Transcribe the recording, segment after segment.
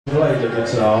Played the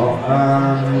guitar,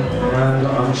 and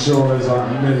I'm sure there's like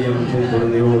a million people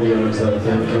in the audience that are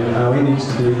thinking, oh, he needs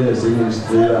to do this, he needs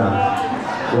to do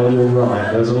that. Well, you're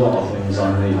right, there's a lot of things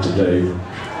I need to do.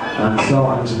 And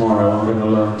starting tomorrow, I'm going to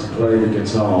learn to play the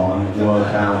guitar and work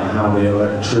out how the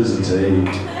electricity...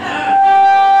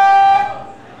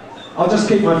 I'll just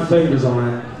keep my fingers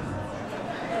on it.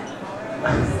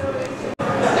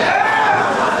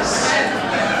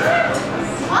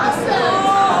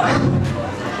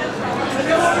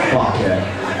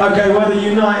 Okay, we're the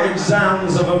United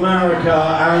Zounds of America,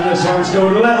 and this one's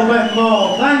called A Little Bit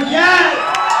More. Thank you!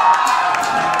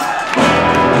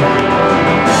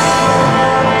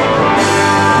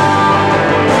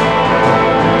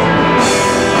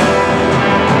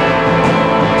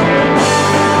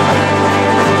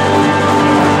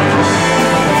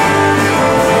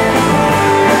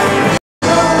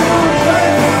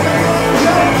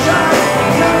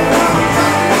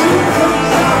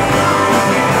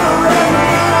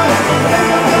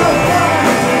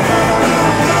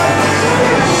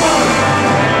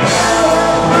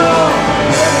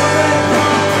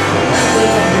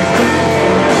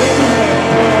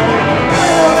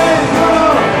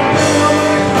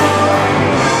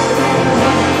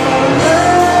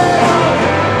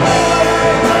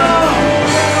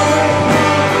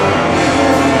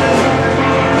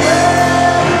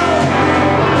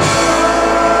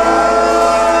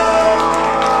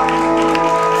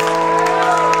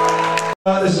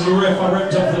 This is a riff I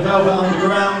ripped off the Velvet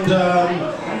Underground.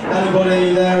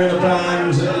 Anybody there in a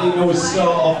band, you can always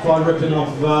start off by ripping off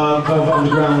Velvet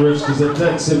Underground riffs because they're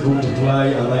dead simple to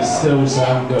play and they still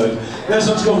sound good. This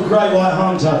one's called Great White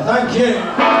Hunter. Thank you!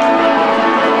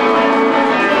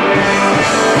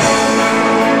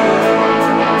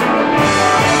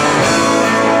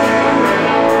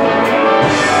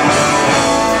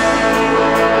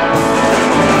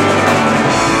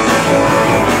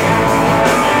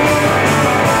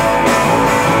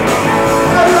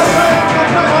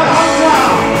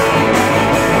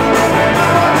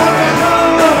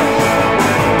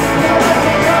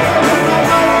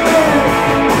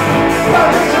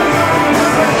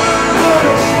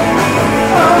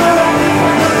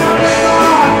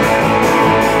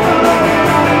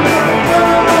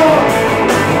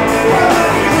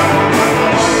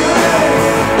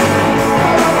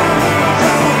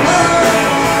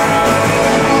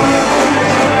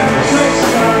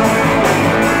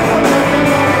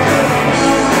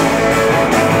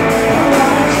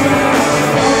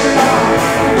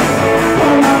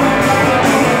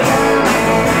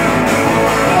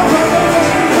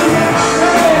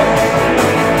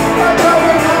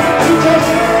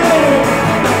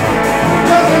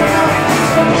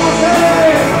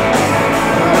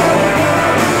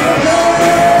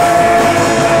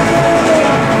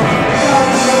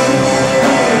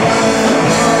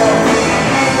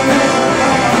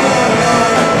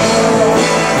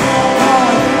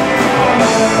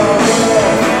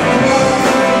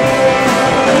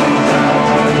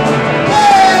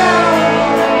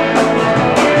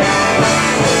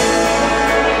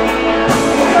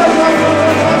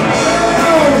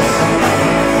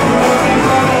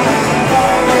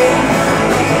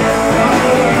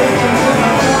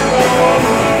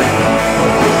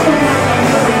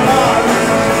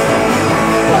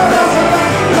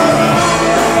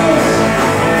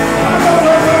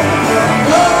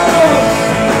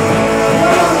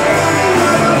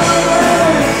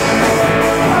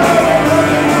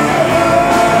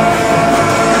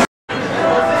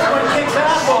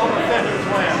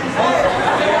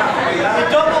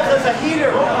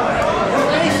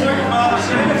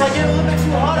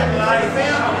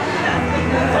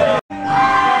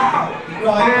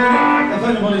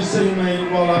 If anybody's seen me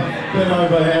while I've been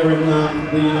over here in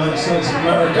the United States of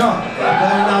America,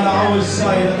 they know that I always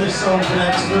say that this song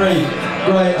connects three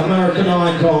great American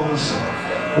icons.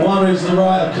 One is the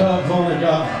writer Kurt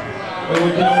Vonnegut, who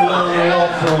we can all learn a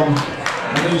lot from,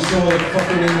 and who saw the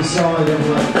fucking inside of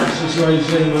the fascist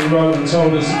regime and wrote and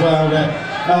told us about it.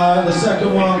 The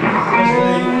second one is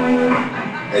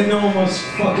the enormous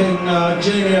fucking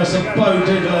genius of Bo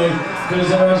Diddley, because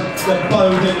there is the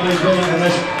Bo Diddley beat in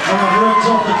this, and I've ripped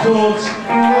off the chords. I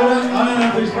don't know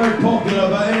if it's very popular,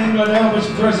 but in England Elvis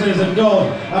Presley is a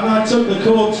god, and I took the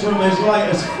chords from his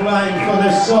latest Flame for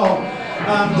this song,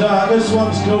 and this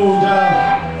one's called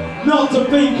Not to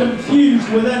be confused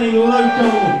with any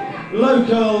local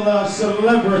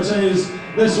celebrities.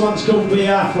 This one's called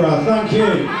Biafra. Thank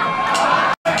you.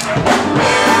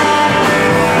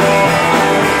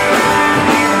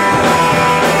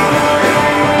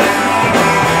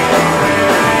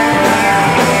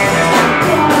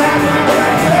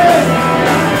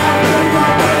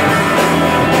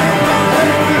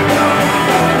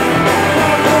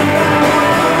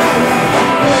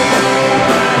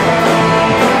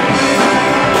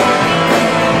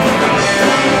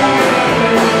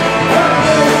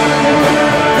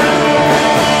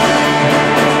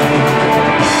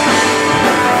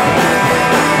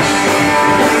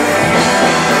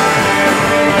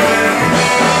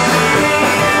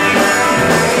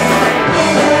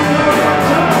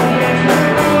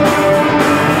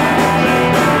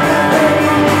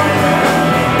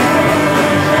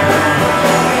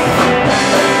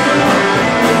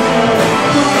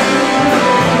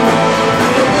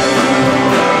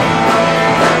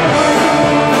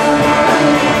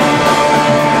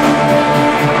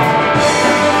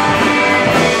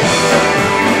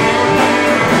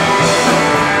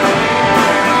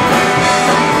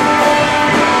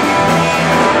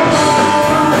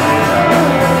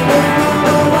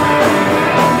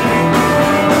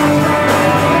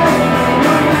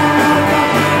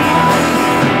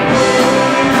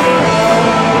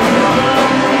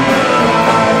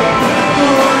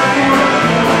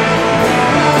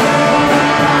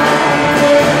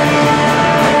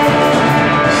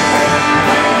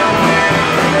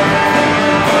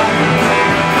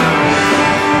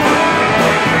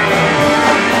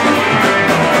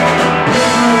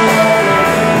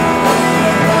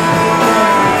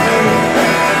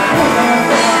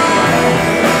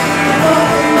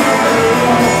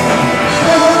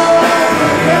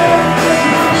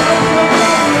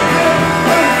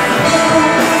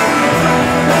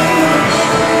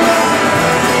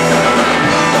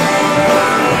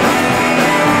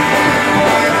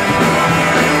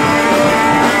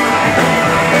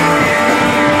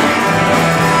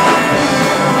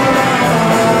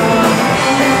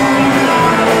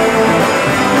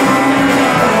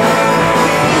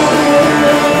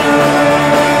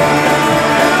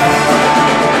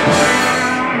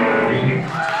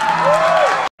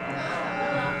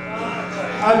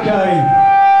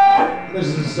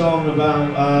 song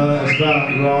about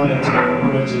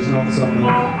rioting, which is not something.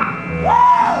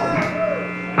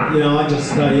 You know, I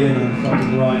just stay in and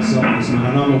fucking write songs,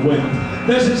 man. I'm a wimp.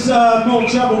 This is More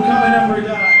Trouble Coming Every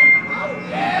Day.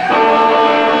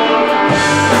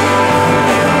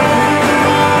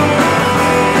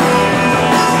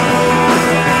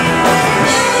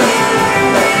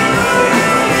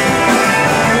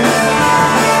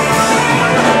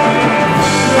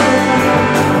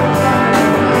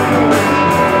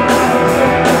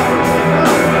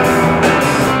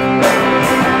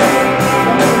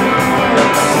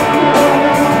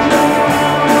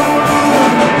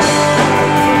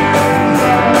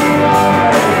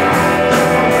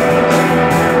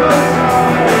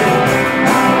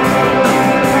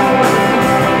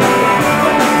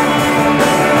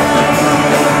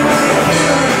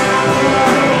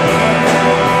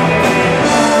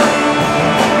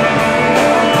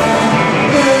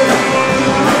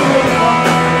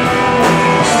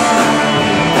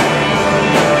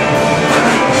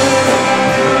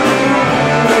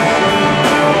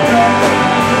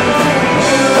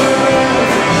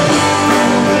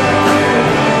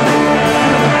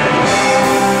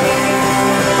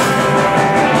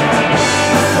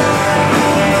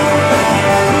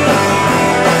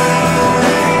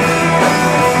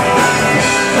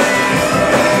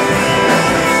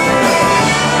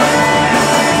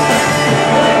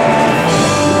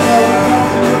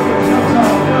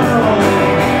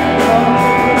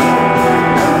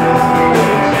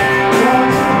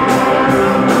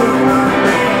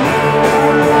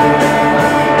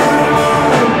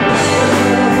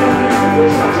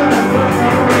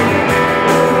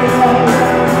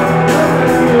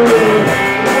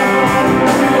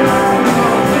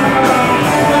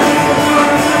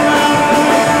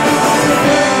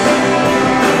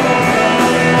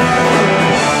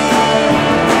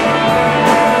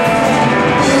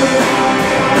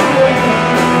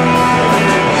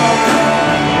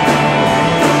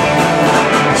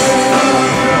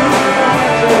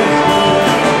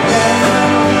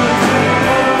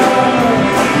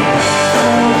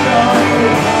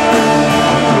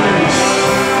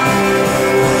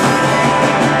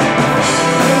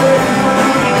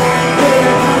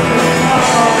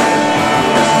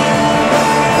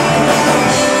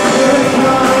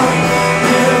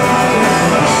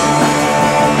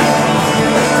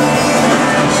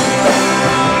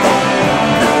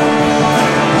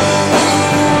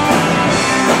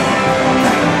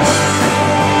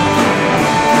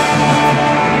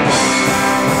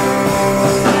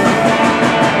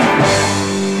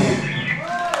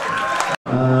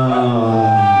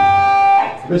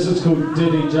 This is called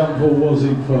Did He Jump or Was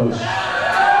He Push?